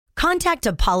Contact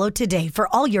Apollo today for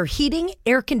all your heating,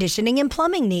 air conditioning, and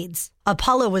plumbing needs.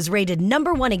 Apollo was rated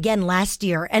 #1 again last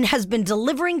year and has been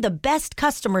delivering the best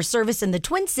customer service in the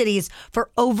Twin Cities for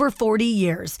over 40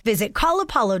 years. Visit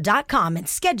callapollo.com and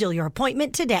schedule your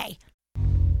appointment today.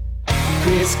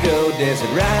 Crisco Desert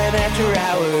Ryan after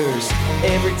hours.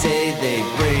 Every day they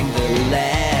bring the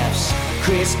laughs.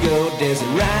 Crisco Desert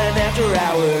Ryan after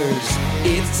hours.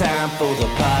 It's time for the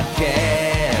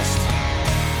podcast.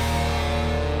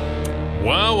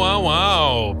 Wow, wow,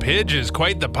 wow. Pidge is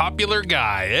quite the popular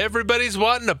guy. Everybody's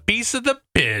wanting a piece of the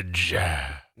Pidge.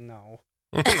 No.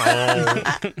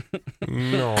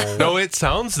 No, it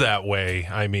sounds that way.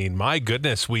 I mean, my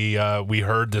goodness, we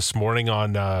heard this morning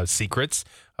on Secrets,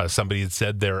 somebody had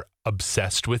said they're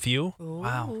obsessed with you.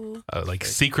 Wow. Like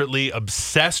secretly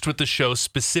obsessed with the show,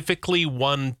 specifically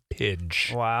one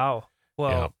Pidge. Wow.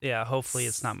 Well, yeah, hopefully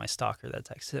it's not my stalker that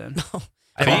texted in.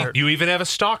 Hey, you even have a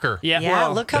stalker. Yeah, Yeah,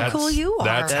 look how cool you are.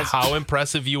 That's how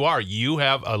impressive you are. You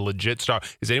have a legit stalker.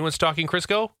 Is anyone stalking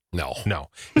Crisco? No.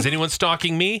 Is anyone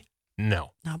stalking me?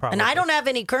 No. And I don't have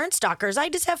any current stalkers. I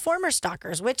just have former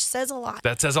stalkers, which says a lot.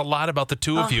 That says a lot about the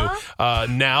two of you.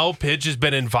 Now, Pidge has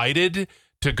been invited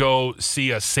to go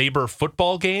see a Sabre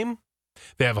football game.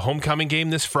 They have a homecoming game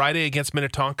this Friday against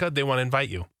Minnetonka. They want to invite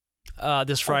you.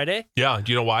 This Friday? Yeah.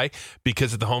 Do you know why?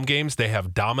 Because at the home games, they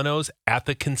have Domino's at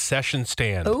the concession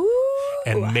stand. Ooh.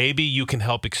 And maybe you can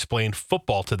help explain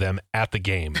football to them at the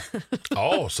game.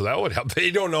 Oh, so that would help. They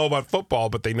don't know about football,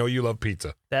 but they know you love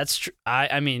pizza. That's true.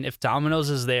 I mean, if Domino's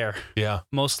is there, Yeah.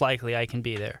 most likely I can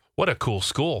be there. What a cool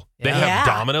school. They Yeah. have Yeah.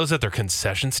 Domino's at their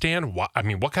concession stand. What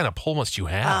kind of pull must you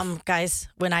have? Guys,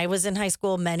 when I was in high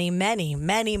school many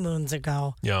moons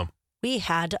ago, Yeah. we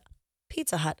had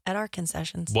Pizza Hut at our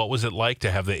concessions. What was it like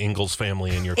to have the Ingalls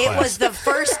family in your It class? was the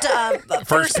first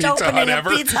Pizza opening Hut of ever?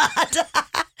 Pizza Hut.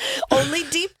 Only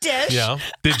deep dish. Yeah.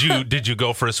 Did you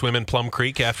go for a swim in Plum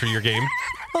Creek after your game?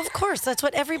 Well, of course, that's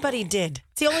what everybody did.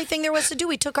 It's the only thing there was to do.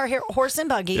 We took our horse and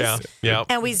buggies. Yeah.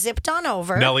 And we zipped on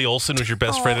over. Nellie Olson was your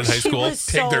best friend in high she school. was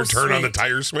Take their so turn on the sweet.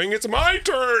 tire swing. It's my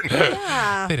turn.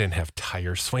 Yeah. They didn't have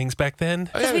tire swings back then.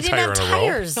 I Because had we a didn't have tire in a row.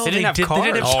 tires. They didn't have They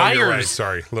didn't have Oh, tires. you're right.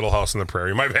 Sorry. Little House on the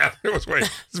Prairie. My bad.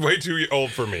 It's way too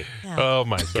old for me. Oh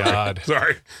my God.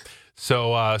 Sorry.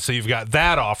 So you've got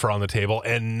that offer on the table,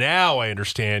 and now I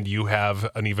understand you have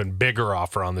an even bigger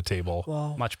offer on the table.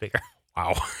 Whoa. Much bigger.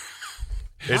 Wow.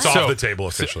 It's So- off the table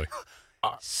officially.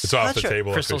 It's off the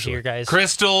table Crystal's officially. here, guys.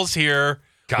 Crystal's here.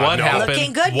 God, What no. happened?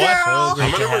 Looking good, What- girl. I'm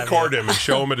going to to have record him and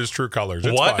show him at his true colors.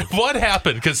 It's What fine. what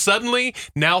happened? Because suddenly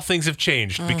now things have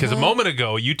changed. Because a moment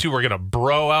ago you two were gonna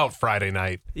bro out Friday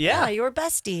night. Yeah, Yeah. you were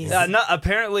besties.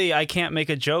 Apparently, I can't make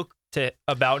a joke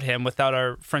about him without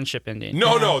our friendship ending.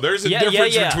 No. There's a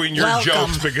difference yeah. between your Welcome.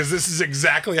 jokes because this is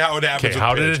exactly how it happens. Okay, with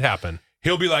how did Pidge. it happen?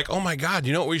 He'll be like, "Oh my God,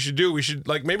 you know what we should do? We should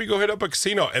like maybe go hit up a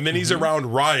casino." And then he's around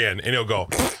Ryan, and he'll go,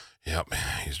 "Yep,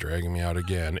 he's dragging me out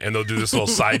again." And they'll do this little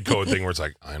side code thing where it's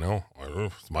like, "I know,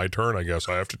 it's my turn. I guess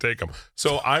I have to take him."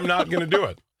 So I'm not going to do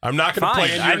it. I'm not going to play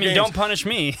Fine. into your I mean, games. don't punish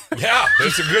me. Yeah,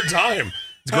 it's a good time.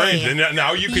 It's great. Hey, And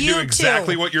now you can you do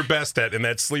exactly too. what you're best at, and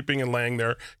that's sleeping and laying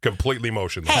there completely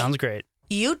motionless. Hey. Sounds great.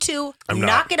 You two I'm not.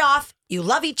 knock it off. You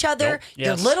love each other. Nope. You're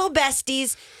Yes. little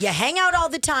besties. You hang out all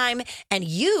the time. And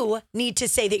you need to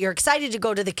say that you're excited to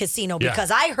go to the casino Yeah.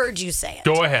 because I heard you say it.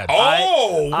 Go ahead.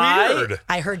 Oh, I- weird.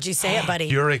 I heard you say it, buddy.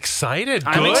 You're excited.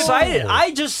 I'm Good. excited.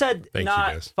 I just said Thank you,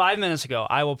 not guys. 5 minutes ago.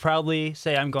 I will proudly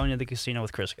say I'm going to the casino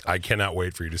with Crisco. I cannot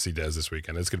wait for you to see Des this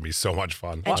weekend. It's going to be so much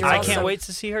fun. And you're I also can't wait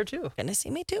to see her too. Gonna see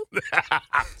me too?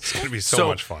 It's going to be so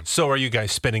much fun. So are you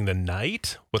guys spending the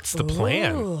night? What's the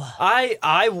plan? Ooh.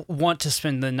 I want to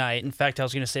spend the night. In fact, I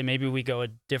was going to say maybe we go a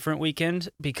different weekend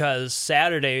because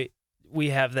Saturday we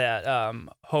have that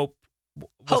Hope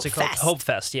Hope it called? Fest. Hope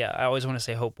Fest. Yeah, I always want to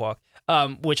say Hope Walk.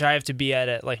 Which I have to be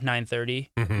at like 9:30,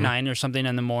 9 or something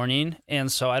in the morning,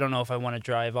 and so I don't know if I want to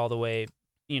drive all the way,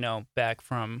 back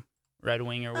from Red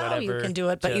Wing or whatever. Oh, you can do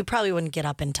it, but to- you probably wouldn't get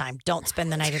up in time. Don't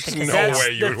spend the night at the No casino.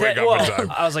 way you would the wake thi- up in well,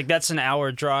 time. I was like, that's an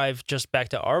hour drive just back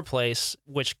to our place,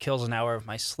 which kills an hour of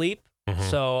my sleep.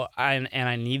 So I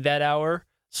need that hour.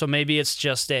 So maybe it's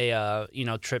just a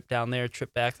trip down there,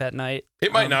 trip back that night.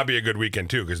 It might not be a good weekend,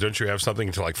 too, because don't you have something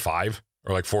until like 5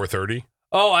 or like 4:30?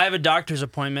 Oh, I have a doctor's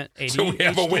appointment. So we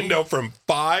have a window from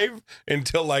 5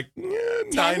 until like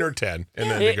 9 or 10, and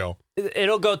then to go.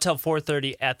 It'll go till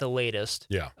 4:30 at the latest.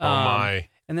 Yeah. Oh my.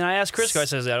 And then I asked Crisco, I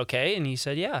said, is that okay? And he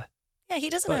said, yeah. Yeah, he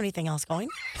doesn't have anything else going.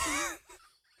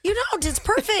 You don't. It's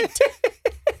perfect.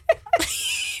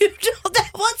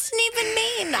 That wasn't even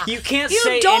mean. You can't You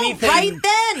say don't anything right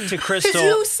then. to 'Cause Crystal.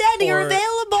 you said you're or-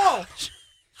 available.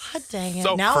 God dang it.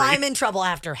 So now free. I'm in trouble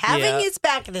after having Yeah. his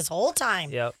back this whole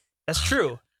time. Yep. That's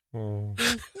true. Oh.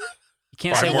 You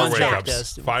can't say Five more one wake fact.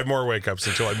 ups. 5 more wake ups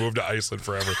until I move to Iceland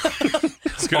forever.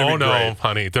 It's gonna Oh be no, great.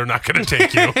 honey, they're not going to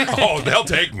take you. Oh, they'll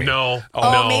take me. No.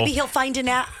 Oh, no. maybe he'll find an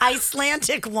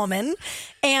Icelandic woman,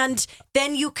 and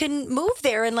then you can move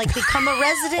there and like become a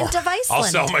resident of Iceland. I'll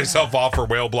sell myself off for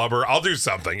whale blubber. I'll do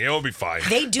something. It'll be fine.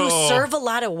 They do serve a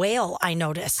lot of whale, I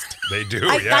noticed. They do,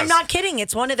 I'm yes. not kidding.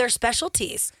 It's one of their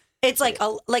specialties. It's like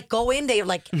go in. They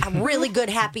like have really good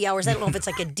happy hours. I don't know if it's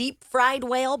like a deep fried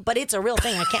whale, but it's a real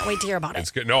thing. I can't wait to hear about It's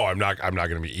it. good. No, I'm not going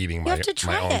to be eating my have to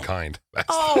try own it. kind.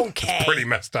 Okay. That's pretty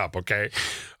messed up, okay?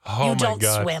 Oh You my don't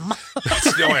God. swim.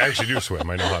 No, I actually do swim.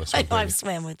 I know how to I swim. know I've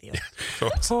swam with you So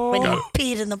it's- when you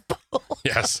peed in the pool.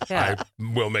 yes, Yeah. I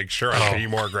will make sure I pee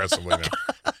more aggressively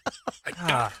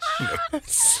now.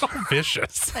 So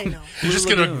vicious. I know. You're just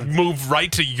going to move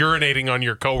right to urinating on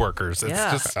your coworkers. It's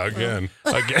Yeah. just Again.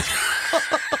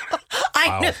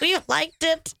 I knew you liked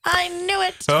it. I knew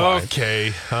it.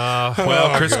 okay.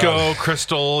 Well,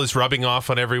 Crystal is rubbing off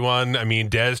on everyone. I mean,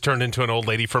 Des turned into an old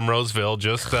lady from Roseville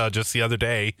just the other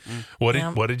day.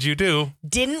 What did you do?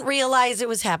 Didn't realize it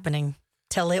was happening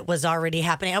till it was already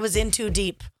happening. I was in too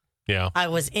deep. Yeah. I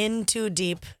was in too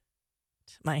deep.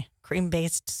 My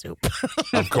cream-based soup.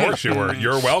 Of course you were.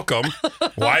 You're welcome.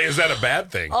 Why is that a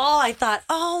bad thing? Oh, I thought,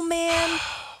 oh man,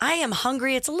 I am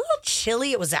hungry. It's a little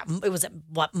chilly. It was at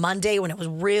what, Monday when it was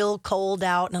real cold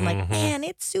out, and I'm like, man,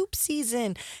 it's soup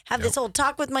season. Have this whole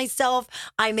talk with myself.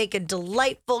 I make a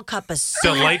delightful cup of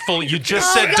soup. Delightful. You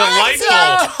just Oh, said God, delightful.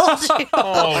 I told you.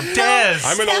 Oh, Des.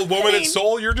 I'm an old woman at Stephanie.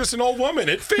 soul. You're just an old woman.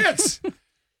 It fits.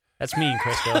 That's mean,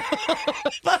 Crisco.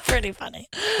 But pretty funny.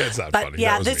 It's not But funny.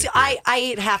 yeah, That was me. I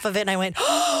ate half of it and I went,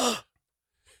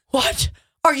 what?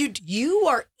 Are you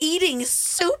are eating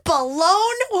soup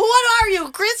alone? What are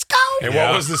you, Crisco? And Yeah.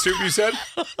 what was the soup you said?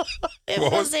 It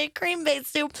what was was- a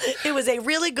cream-based soup. It was a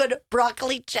really good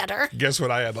broccoli cheddar. Guess what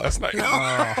I had last night?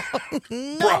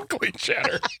 Broccoli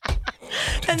cheddar.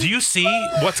 Do you see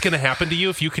what's going to happen to you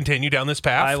if you continue down this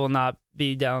path? I will not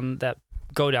be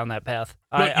go down that path.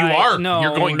 No, you are. No,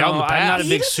 You're going down the path. I'm not a He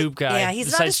big doesn't- soup guy. yeah,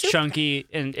 he's not a Besides soup chunky.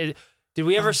 Did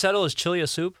we ever settle as chili a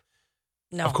soup?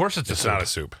 No, Of course it's a It's soup. not a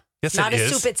soup. Yes, not it a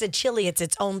is. soup. It's a chili. It's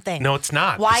its own thing. No, it's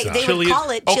not. Why It's not. they would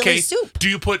call it chili okay. soup? Do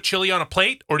you put chili on a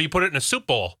plate or do you put it in a soup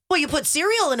bowl? Well, you put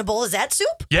cereal in a bowl. Is that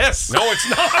soup? Yes. No, it's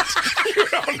not. You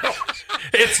don't know.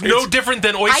 It's no different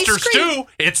than oyster Ice cream. stew.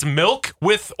 It's milk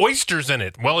with oysters in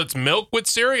it. Well, it's milk with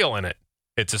cereal in it.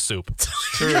 It's a soup.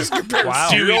 Wow.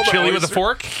 Do you Cereal eat to chili with a oyster?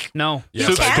 fork? No. Yes,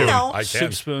 Soup I spoon. can. though. I can.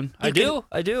 Soup spoon. I You do.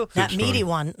 I do. That meaty spoon.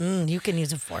 one. You can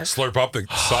use a fork. Slurp up the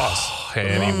sauce.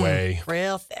 Anyway,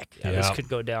 Real thick. Yeah, this Yeah. could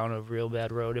go down a real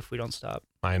bad road if we don't stop.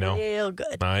 I know. Real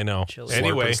good. I know. Chili. Slurp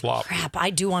Anyway, and slop. Crap, I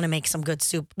do want to make some good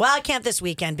soup. Well, I can't this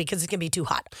weekend because it's going to be too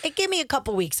hot. Give me a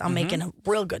couple weeks. I'm making a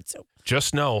real good soup.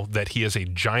 just know that he is a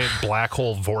giant black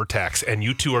hole vortex, and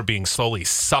you two are being slowly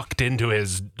sucked into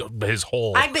his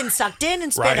hole. I've been sucked in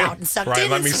and spit Ryan, out and sucked Ryan, in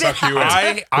let and me spit suck you in. out.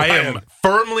 I am Ryan.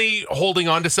 firmly holding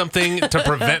on to something to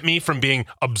prevent me from being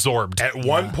absorbed. At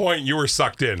one point, you were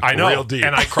sucked in. I know, Real deep.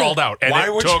 and I crawled out. And Why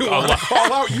it would took you a want to lot.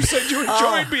 crawl out? You said you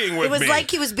enjoyed being with It was me. like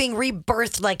he was being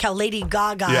rebirthed, like how Lady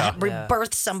Gaga Yeah.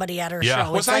 rebirthed somebody at her Yeah.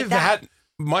 show. was it's I like that.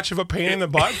 much of a pain in the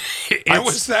butt? I It's-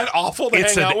 was that awful to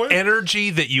It's hang an out with?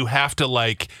 energy that you have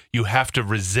to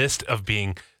resist of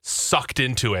being sucked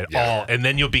into it Yeah. all, and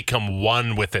then you'll become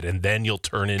one with it, and then you'll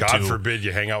turn into God forbid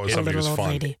you hang out with A somebody little who's old fun.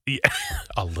 lady.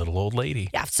 a little old lady.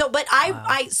 Yeah. So, but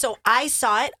I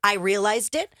saw it. I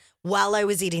realized it while I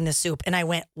was eating the soup, and I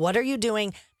went, "What are you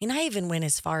doing?" I mean, I even went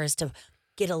as far as to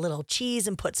get a little cheese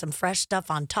and put some fresh stuff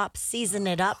on top, season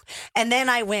it up, and then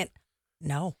I went,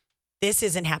 "No, this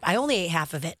isn't happening." I only ate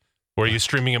half of it. Were you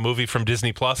streaming a movie from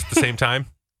Disney Plus at the same time?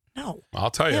 No,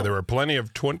 I'll tell you, Yeah. there were plenty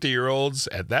of 20-year-olds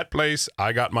at that place.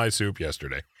 I got my soup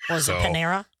yesterday. was So- it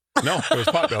Panera? No, it was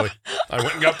Potbelly. I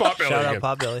went and got Potbelly Shout again.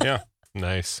 out Potbelly. Yeah,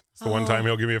 Nice. it's the one time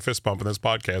he'll give me a fist bump in this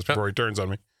podcast before he turns on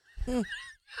me. That's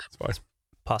fine.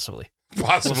 Possibly.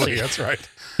 Possibly, that's right.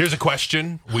 Here's a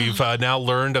question. We've now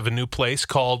learned of a new place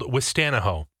called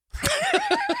Wistanaho.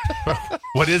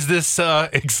 What is this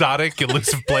exotic,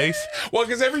 elusive place? Well,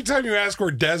 because every time you ask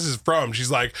where Des is from,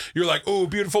 you're like, oh,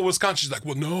 beautiful Wisconsin. She's like,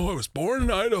 well, no, I was born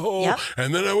in Idaho, Yep.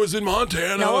 and then I was in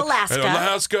Montana, No, Alaska. and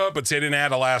Alaska, but they didn't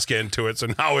add Alaska into it, so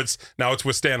now it's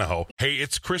Wistanaho. Hey,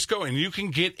 it's Crisco, and you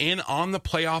can get in on the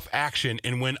playoff action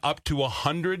and win up to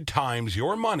 100 times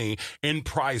your money in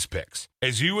Prize Picks.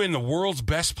 as you and the world's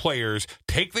best players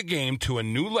take the game to a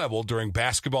new level during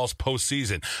basketball's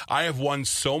postseason. I have won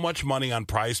so much money on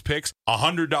Prize Picks,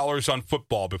 $100 on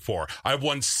football before. I've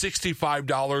won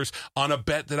 $65 on a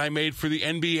bet that I made for the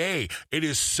NBA. It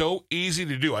is so easy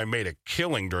to do. I made a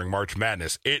killing during March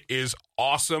Madness. It is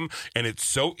awesome, and it's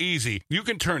so easy. You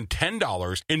can turn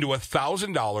 $10 into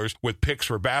 $1,000 with picks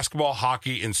for basketball,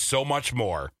 hockey, and so much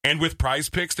more. And with Prize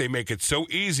Picks, they make it so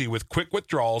easy with quick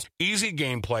withdrawals, easy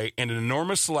gameplay, and an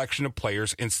enormous selection of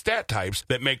players and stat types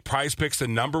that make Prize Picks the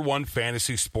 #1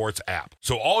 fantasy sports app.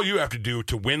 So all you have to do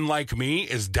to win like me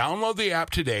is download the app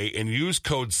today and use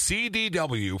code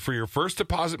CDW for your first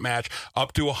deposit match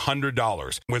up to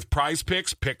 $100. With Prize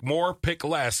Picks, pick more, pick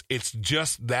less. It's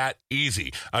just that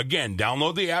easy. Again,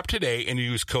 download the app today and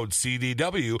use code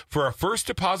CDW for a first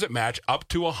deposit match up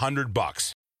to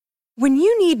 $100. When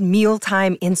you need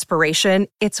mealtime inspiration,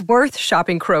 it's worth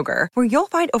shopping Kroger, where you'll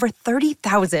find over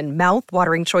 30,000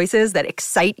 mouth-watering choices that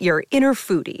excite your inner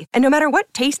foodie. And no matter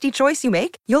what tasty choice you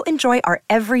make, you'll enjoy our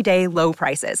everyday low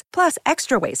prices, plus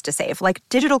extra ways to save, like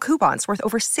digital coupons worth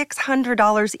over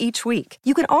 $600 each week.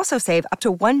 You can also save up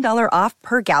to $1 off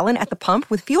per gallon at the pump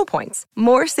with fuel points.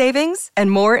 More savings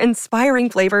and more inspiring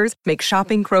flavors make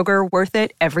shopping Kroger worth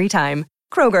it every time.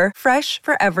 Kroger, fresh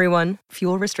for everyone.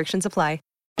 Fuel restrictions apply.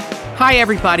 Hi,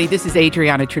 everybody. This is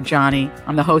Adriana Trajani.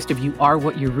 I'm the host of You Are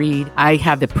What You Read. I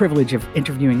have the privilege of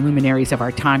interviewing luminaries of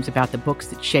our times about the books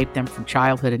that shaped them from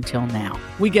childhood until now.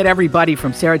 We get everybody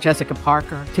from Sarah Jessica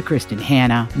Parker to Kristen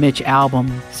Hanna, Mitch Albom,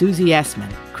 Susie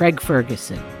Essman, Craig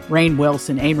Ferguson, Rainn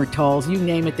Wilson, Amor Tolls, you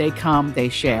name it, they come, they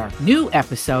share. New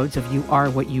episodes of You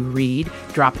Are What You Read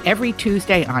drop every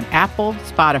Tuesday on Apple,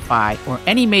 Spotify, or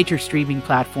any major streaming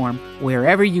platform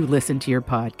wherever you listen to your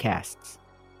podcasts.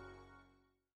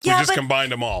 We Yeah, just but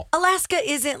combined them all. Alaska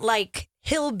isn't like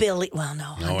hillbilly. Well,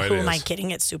 no. No, Who it am I is.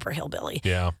 kidding? It's super hillbilly.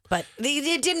 Yeah. But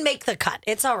it didn't make the cut.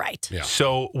 It's all right. Yeah.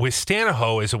 So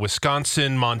Wistanaho is a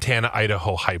Wisconsin, Montana,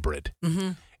 Idaho hybrid.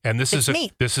 Mm-hmm. And this It's is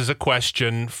me. this is a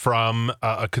question from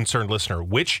a concerned listener.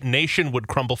 Which nation would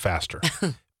crumble faster?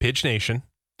 Pidge Nation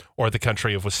or the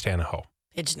country of Wistanaho?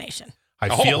 Pidge Nation.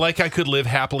 I feel like I could live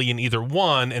happily in either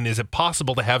one, and is it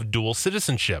possible to have dual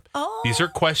citizenship? Oh. These are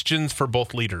questions for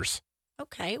both leaders.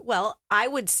 Okay. Well, I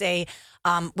would say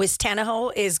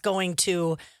Wistanaho is going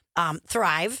to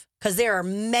thrive because there are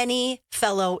many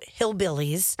fellow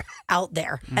hillbillies out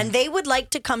there, and they would like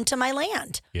to come to my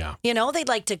land. Yeah. You know, they'd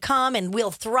like to come, and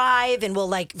we'll thrive, and we'll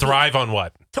like Thrive on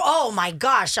what? Oh my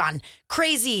gosh, on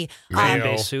crazy.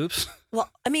 Plant-based soups. Well,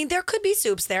 I mean, there could be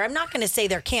soups there. I'm not going to say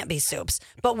there can't be soups,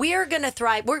 but we are going to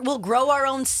thrive. We'll grow our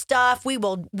own stuff.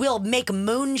 We'll make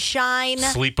moonshine.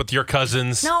 Sleep with your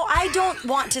cousins. No, I don't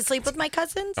want to sleep with my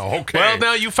cousins. Okay. Well,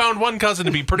 now you found one cousin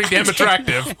to be pretty damn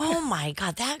attractive. Oh my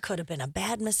God, that could have been a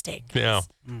bad mistake. Yeah.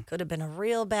 Could have been a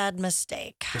real bad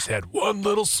mistake. Just had one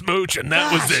little smooch, and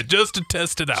that was Gosh. it, just to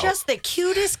test it out. Just the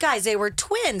cutest guys. They were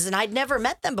twins, and I'd never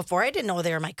met them before. I didn't know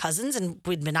they were my cousins, and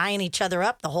we'd been eyeing each other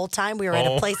up the whole time we were at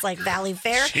a place like Valley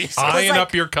Fair. Jeez. It was Eyeing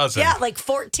up your cousin. Yeah, like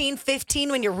 14,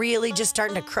 15, when you're really just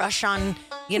starting to crush on,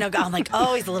 I'm like,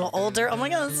 oh, he's a little older. Oh my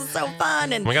God, this is so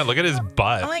fun. And Oh my God, look at his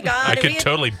butt. Oh my God, I if could you-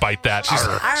 totally bite that. She's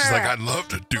like, I'd love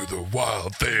to do the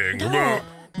wild thing. No.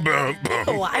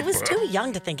 Oh, I was too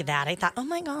young to think of that. I thought, oh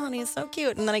my God, he's so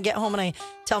cute. And then I get home and I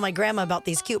tell my grandma about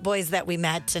these cute boys that we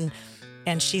met,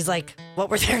 and she's like, what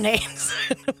were their names?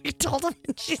 We told them,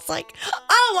 and she's like,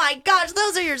 oh my gosh,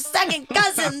 those are your second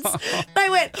cousins. And I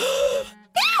went,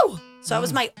 no. So that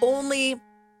was my only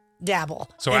dabble.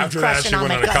 So in after that, crushing she went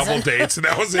my on a couple cousin. dates, and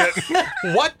that was it.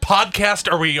 What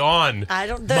podcast are we on? I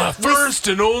don't. My first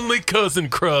and only cousin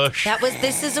crush.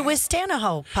 This is a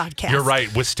Wistanaho podcast. You're right,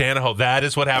 Wistanaho. That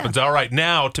is what happens. All right,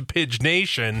 now to Pidge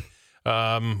Nation.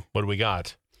 What do we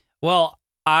got? Well,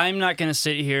 I'm not going to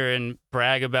sit here and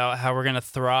brag about how we're going to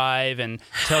thrive and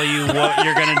tell you what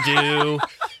you're going to do,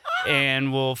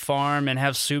 and we'll farm and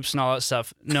have soups and all that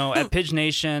stuff. No, at Pidge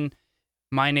Nation,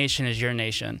 my nation is your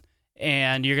nation.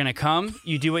 And you're going to come,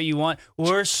 you do what you want.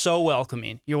 We're so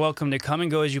welcoming. You're welcome to come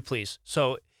and go as you please.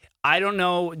 So I don't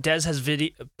know. Des has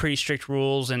pretty strict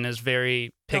rules and is very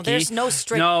picky. No, there's no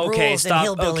strict rules in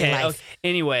hillbilly life. Okay.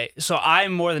 Anyway, so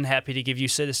I'm more than happy to give you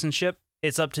citizenship.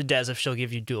 It's up to Des if she'll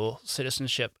give you dual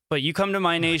citizenship. But you come to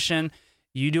my nation,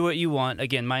 you do what you want.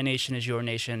 Again, my nation is your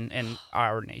nation and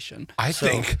our nation. I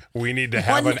think we need to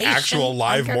have One an nation actual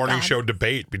live under morning God. show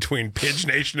debate between Pidge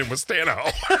Nation and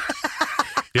Wistanaho.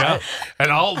 Yeah,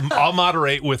 and I'll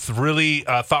moderate with really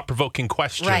thought-provoking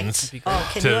questions Right.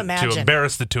 Oh, can you imagine? to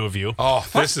embarrass the two of you. Oh,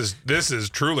 this is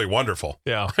truly wonderful.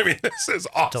 Yeah. I mean, this is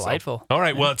awesome. Delightful. All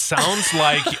right. Well, it sounds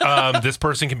like this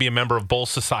person can be a member of both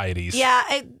societies.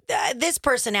 Yeah, this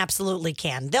person absolutely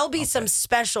can. There'll be some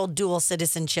special dual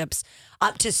citizenships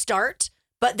up to start,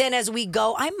 but then as we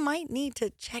go, I might need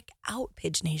to check out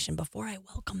Pidge Nation before I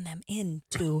welcome them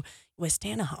into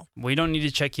Westanahoe. We don't need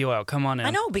to check you out. Come on in.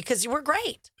 I know, because we're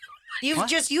great.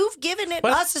 You've given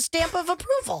us a stamp of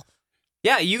approval.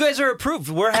 Yeah, you guys are approved.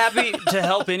 We're happy to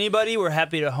help anybody. We're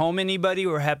happy to home anybody.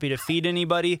 We're happy to feed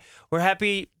anybody. We're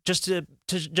happy just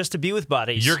to be with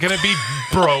bodies. You're going to be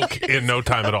broke in no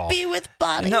time at all. Be with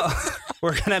bodies. No,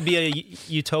 we're gonna be a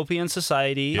utopian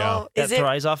society Yeah. that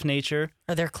thrives off nature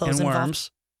Are there clothes and involved?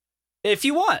 worms. If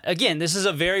you want, again, this is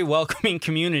a very welcoming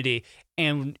community,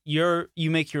 and you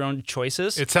make your own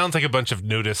choices. It sounds like a bunch of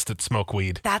nudists that smoke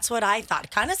weed. That's what I thought.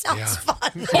 Kind of sounds fun.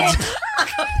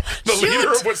 The Shoot.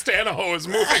 leader of Westanahoe is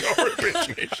moving over to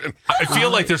Pidge Nation. I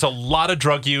feel like there's a lot of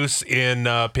drug use in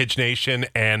Pidge Nation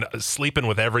and sleeping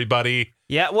with everybody.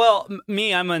 Yeah, well,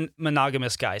 me, I'm a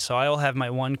monogamous guy, so I'll have my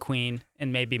one queen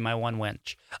and maybe my one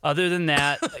wench. Other than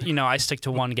that, I stick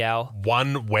to one gal.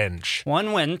 One wench. One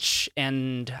wench,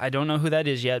 and I don't know who that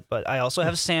is yet, but I also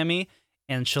have Sammy,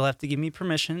 and she'll have to give me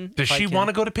permission. Does she want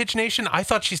to go to Pidge Nation? I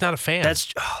thought she's not a fan.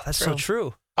 That's so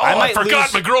true. Oh, I might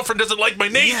forgot. lose- My girlfriend doesn't like my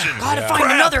nation. Gotta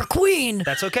find another queen.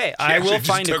 That's okay. I actually will just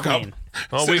find a took up- queen.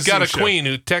 Well, we've got a Citizenship. queen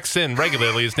who texts in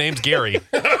regularly. His name's Gary.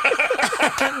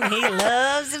 He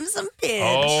loves him some Pidge.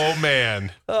 Oh,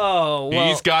 man. Oh, well.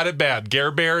 He's got it bad.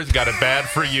 Gare Bear's got it bad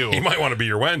for you. He might want to be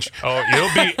your wench. Oh,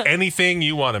 he'll be anything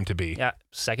you want him to be. Yeah,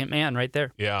 second man right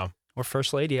there. Yeah. Or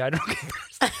first lady. I don't care.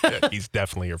 Yeah, he's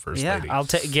definitely your first Yeah, lady. I'll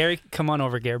take Gary. Come on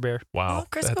over, Gare Bear. Wow. Well,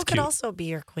 Crisco that's could cute. also be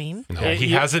your queen. Yeah, he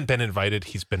you- hasn't been invited.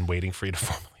 He's been waiting for you to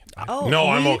formally invite him. Oh, No,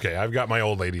 I'm okay. I've got my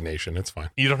old lady nation. It's fine.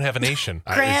 You don't have a nation.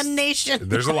 Grand Nation.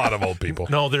 There's a lot of old people.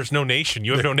 No, there's no nation.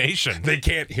 You have no nation. They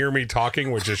can't hear me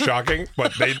talking, which is shocking,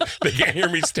 but they can't hear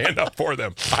me stand up for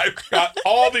them. I've got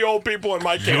all the old people in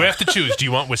my camp. You have to choose. Do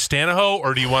you want Westanahoe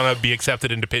or do you want to be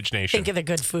accepted into Pidge Nation? Think of the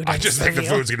good food. I just think the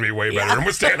food's going to be way better in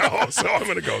Westanahoe, so I'm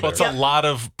going to go there. Well, it's a lot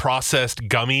of processed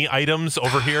gummy items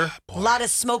over here. A lot of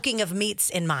smoking of meats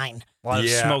in mine. A lot of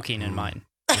Yeah. smoking in mine.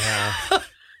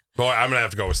 Boy, I'm going to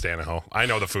have to go with Westanahoe. I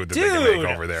know the food that they can make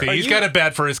over there. See, he's got it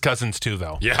bad for his cousins too,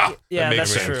 though. Yeah. Yeah, that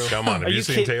makes that's sense. true. Come on. Have Are you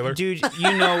seen Taylor? Dude,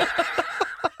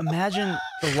 imagine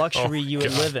the luxury you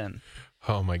would live in.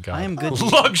 Oh my God! I am good.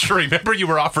 Luxury. Remember, you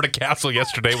were offered a castle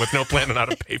yesterday with no plan on how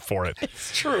to pay for it.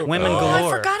 It's true. Women I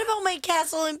galore. forgot about my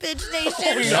castle in Pidge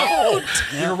Nation. No,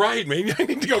 you're right. Maybe I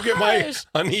need to go get my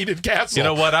unheated castle. You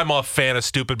know what? I'm a fan of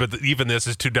stupid, but even this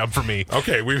is too dumb for me.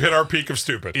 Okay, we've hit our peak of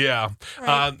stupid. Yeah.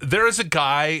 There is a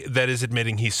guy that is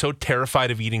admitting he's so terrified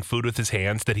of eating food with his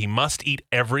hands that he must eat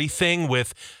everything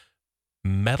with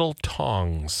metal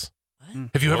tongs.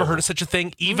 Have you ever heard of such a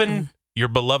thing? Even your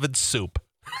beloved soup.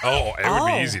 Oh, it would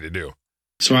be easy to do.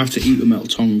 So I have to eat with metal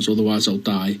tongs, otherwise I'll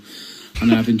die.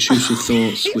 And I have intrusive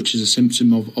thoughts, which is a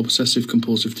symptom of obsessive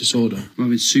compulsive disorder. I'm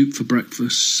having soup for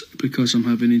breakfast because I'm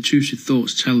having intrusive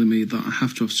thoughts telling me that I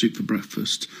have to have soup for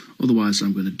breakfast, otherwise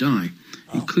I'm going to die.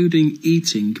 Including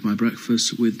eating my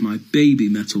breakfast with my baby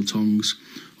metal tongs,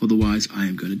 otherwise I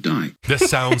am going to die. This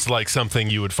sounds like something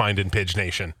you would find in Pidge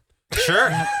Nation. Sure.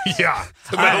 Yeah.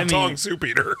 The metal I mean- tongue soup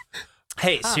eater.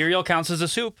 Hey, cereal counts as a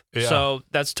soup, Yeah. so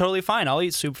that's totally fine. I'll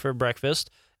eat soup for breakfast,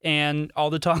 and all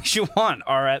the tongs you want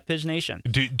are at Pidge Nation.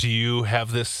 Do you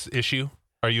have this issue?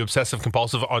 Are you obsessive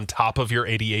compulsive on top of your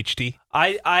ADHD?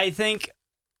 I think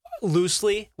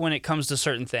loosely when it comes to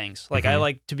certain things. Like I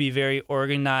like to be very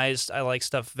organized. I like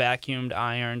stuff vacuumed,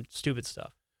 ironed, stupid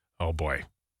stuff. Oh boy.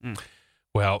 Mm.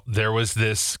 Well, there was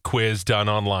this quiz done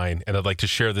online, and I'd like to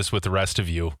share this with the rest of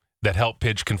you that helped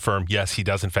Pidge confirm, yes, he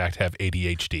does in fact have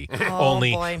ADHD.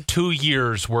 Only boy. 2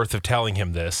 years worth of telling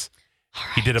him this.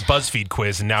 He did a BuzzFeed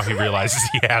quiz, and now he realizes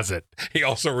he has it. He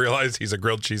also realized he's a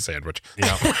grilled cheese sandwich.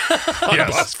 Yeah.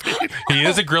 Yes. He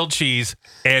is a grilled cheese,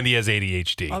 and he has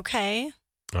ADHD. Okay.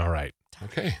 All right.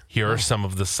 Okay. Here are some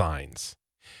of the signs.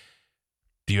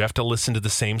 Do you have to listen to the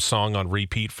same song on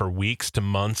repeat for weeks to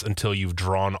months until you've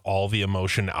drawn all the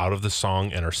emotion out of the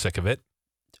song and are sick of it?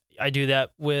 I do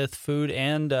that with food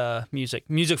and music.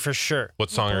 Music for sure.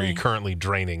 What song are you currently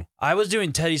draining? I was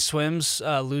doing Teddy Swims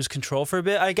Lose Control for a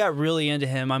bit. I got really into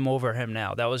him. I'm over him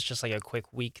now. That was just like a quick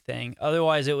week thing.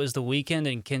 Otherwise, it was The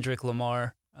Weeknd and Kendrick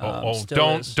Lamar.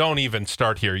 Still is. Don't even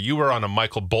start here. You were on a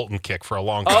Michael Bolton kick for a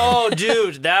long time. Oh,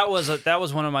 dude, that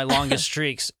was one of my longest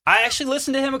streaks. I actually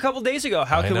listened to him a couple days ago.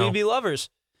 How I can know. we be lovers?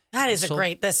 That is a So-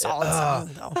 great, this solid song,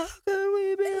 though. How could we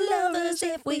be lovers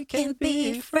if we can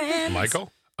be friends.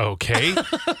 Michael? Okay.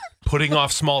 Putting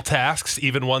off small tasks,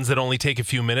 even ones that only take a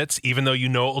few minutes, even though you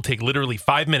know it will take literally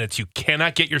 5 minutes, you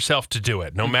cannot get yourself to do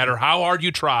it. No matter how hard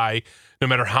you try, no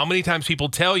matter how many times people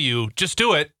tell you, just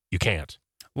do it, you can't.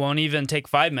 Won't even take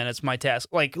 5 minutes, my task.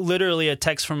 Like literally a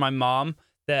text from my mom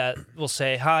that will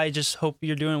say, hi, just hope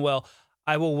you're doing well.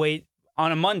 I will wait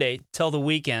on a Monday till the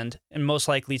weekend and most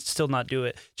likely still not do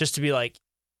it, just to be like,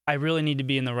 I really need to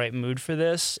be in the right mood for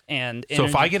this. And So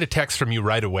if I get a text from you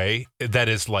right away, that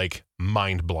is like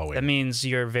mind-blowing. that means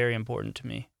you're very important to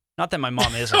me. Not that my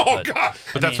mom isn't. Oh, but, God.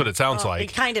 But that's what it sounds It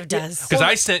like. kind of does. Because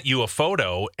I sent you a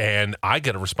photo and I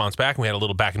got a response back and we had a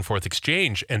little back and forth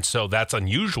exchange. And so that's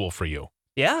unusual for you.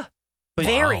 Yeah. But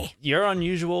Very. You're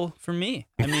unusual for me.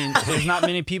 I mean, there's not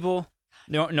many people,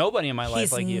 nobody in my life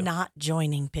He's like you. not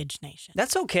joining Pidge Nation.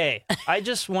 That's okay. I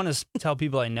just want to tell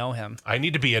people I know him. I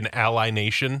need to be an ally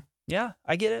nation. Yeah,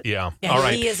 I get it. Yeah. Yeah, All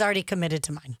right. he is already committed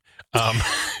to mine.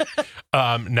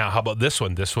 Now, how about this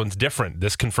one? This one's different.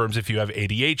 This confirms if you have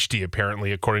ADHD,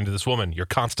 apparently, according to this woman. You're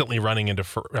constantly running into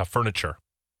furniture.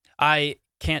 I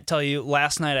can't tell you.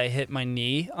 Last night I hit my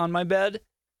knee on my bed,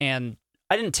 and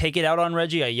I didn't take it out on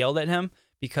Reggie. I yelled at him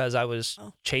because I was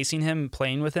chasing him,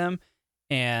 playing with him.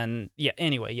 And yeah,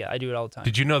 anyway, yeah, I do it all the time.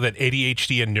 Did you know that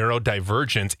ADHD and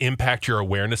neurodivergence impact your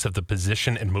awareness of the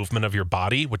position and movement of your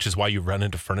body, which is why you run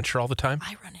into furniture all the time?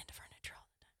 I run into furniture all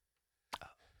the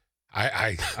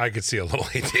time. I could see a little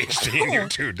ADHD in you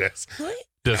too, Des. What?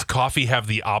 Does coffee have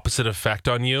the opposite effect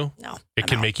on you? No. It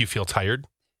can make you feel tired?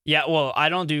 Yeah, well, I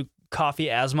don't do coffee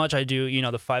as much. I do,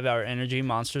 the 5-hour energy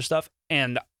monster stuff.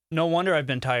 And no wonder I've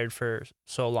been tired for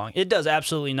so long. It does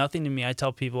absolutely nothing to me. I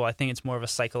tell people I think it's more of a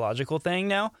psychological thing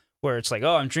now, where it's like,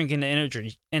 oh, I'm drinking the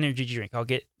energy drink. I'll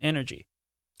get energy.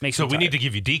 So we need to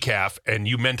give you decaf, and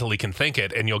you mentally can think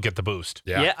it, and you'll get the boost.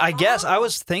 Yeah, I guess. I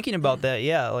was thinking about that.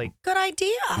 Yeah, like Good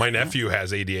idea. My nephew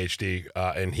has ADHD,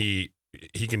 and he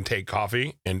can take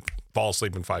coffee and fall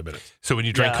asleep in 5 minutes. So when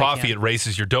you drink Yeah, I coffee, can. it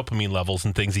raises your dopamine levels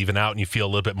and things even out, and you feel a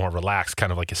little bit more relaxed,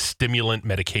 kind of like a stimulant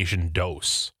medication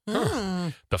dose.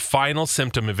 The final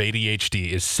symptom of ADHD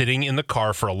is sitting in the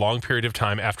car for a long period of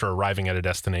time after arriving at a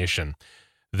destination.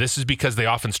 This is because they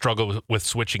often struggle with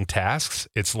switching tasks.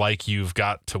 It's like you've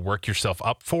got to work yourself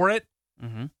up for it.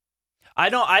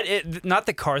 not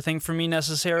the car thing for me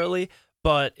necessarily,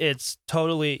 but it's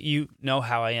totally, you know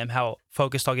how I am, how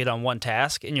focused I'll get on one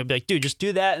task, and you'll be like, dude, just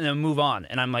do that and then move on.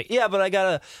 And I'm like, yeah, but I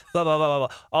gotta blah, blah, blah, blah,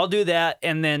 blah. I'll do that.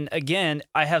 And then again,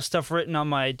 I have stuff written on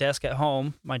my desk at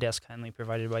home, my desk kindly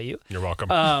provided by you, You're welcome.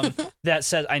 that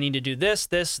says I need to do this,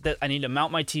 that I need to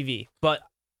mount my TV. But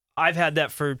I've had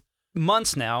that for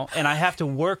months now, and I have to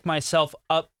work myself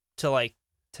up to like,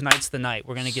 tonight's the night.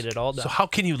 We're going to get it all done. So how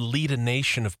can you lead a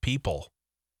nation of people,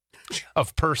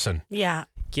 of person? Yeah.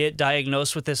 Get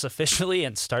diagnosed with this officially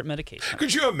and start medication.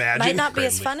 Could you imagine? Might not be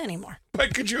as fun anymore.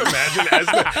 But could you imagine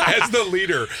as the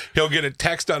leader, he'll get a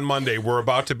text on Monday, we're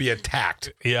about to be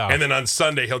attacked. Yeah. And then on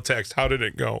Sunday, he'll text, how did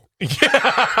it go?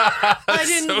 I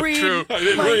didn't read. True. I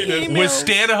didn't my read it. emails. With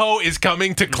Stanahoe is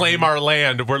coming to claim our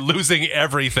land. We're losing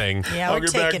everything. Yeah, I'll we're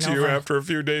get back taking to you over. after a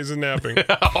few days of napping.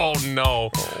 Oh,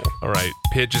 no. All right.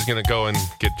 Pidge is going to go and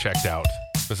get checked out.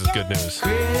 This is good news.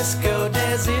 Crisco,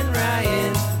 Des and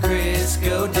Ryan.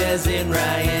 Crisco, Des and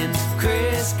Ryan.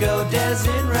 Crisco, Des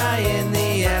and Ryan.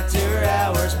 The After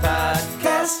Hours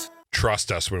Podcast.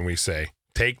 Trust us when we say,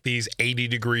 take these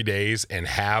 80-degree days and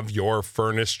have your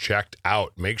furnace checked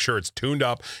out. Make sure it's tuned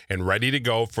up and ready to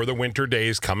go for the winter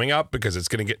days coming up, because it's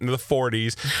going to get into the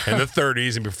 40s and the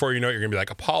 30s. And before you know it, you're going to be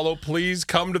like, Apollo, please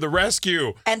come to the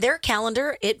rescue. And their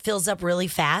calendar, it fills up really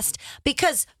fast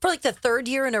because for like the third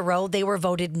year in a row, they were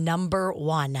voted number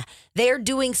 1. They're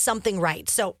doing something right.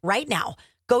 So right now,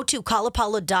 go to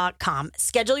callapollo.com,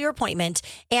 schedule your appointment,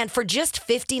 and for just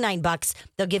 $59,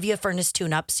 they'll give you a furnace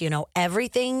tune-up so you know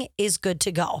everything is good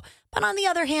to go. But on the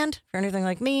other hand, for anything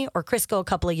like me or Crisco a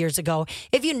couple of years ago,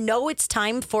 if you know it's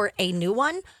time for a new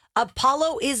one,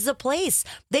 Apollo is the place.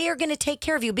 They are going to take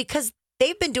care of you because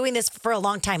they've been doing this for a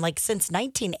long time, like since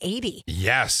 1980.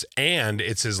 Yes, and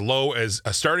it's as low as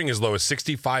starting as low as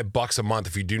 $65 a month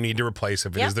if you do need to replace.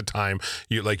 If it is the time,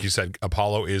 you like you said,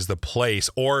 Apollo is the place.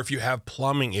 Or if you have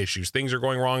plumbing issues, things are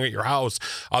going wrong at your house,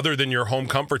 other than your home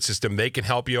comfort system, they can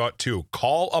help you out too.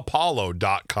 Call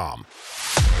Apollo.com.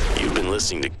 You've been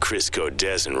listening to Crisco,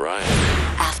 Des, and Ryan.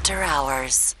 After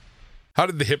Hours. How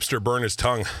did the hipster burn his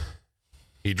tongue?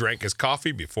 He drank his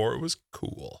coffee before it was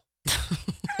cool.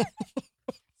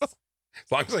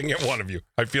 As long as I can get one of you,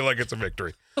 I feel like it's a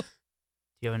victory. Do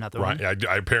you have another one? Ryan,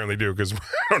 I apparently do, because I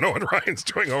don't know what Ryan's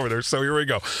doing over there. So here we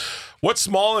go. What's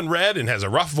small and red and has a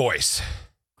rough voice?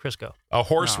 Crisco. A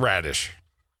horseradish.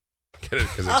 Get it?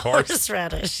 Because it's horse.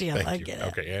 Horseradish. Yeah, Thank I you. get it.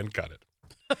 Okay, and cut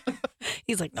it.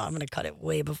 He's like, no, I'm going to cut it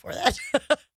way before that.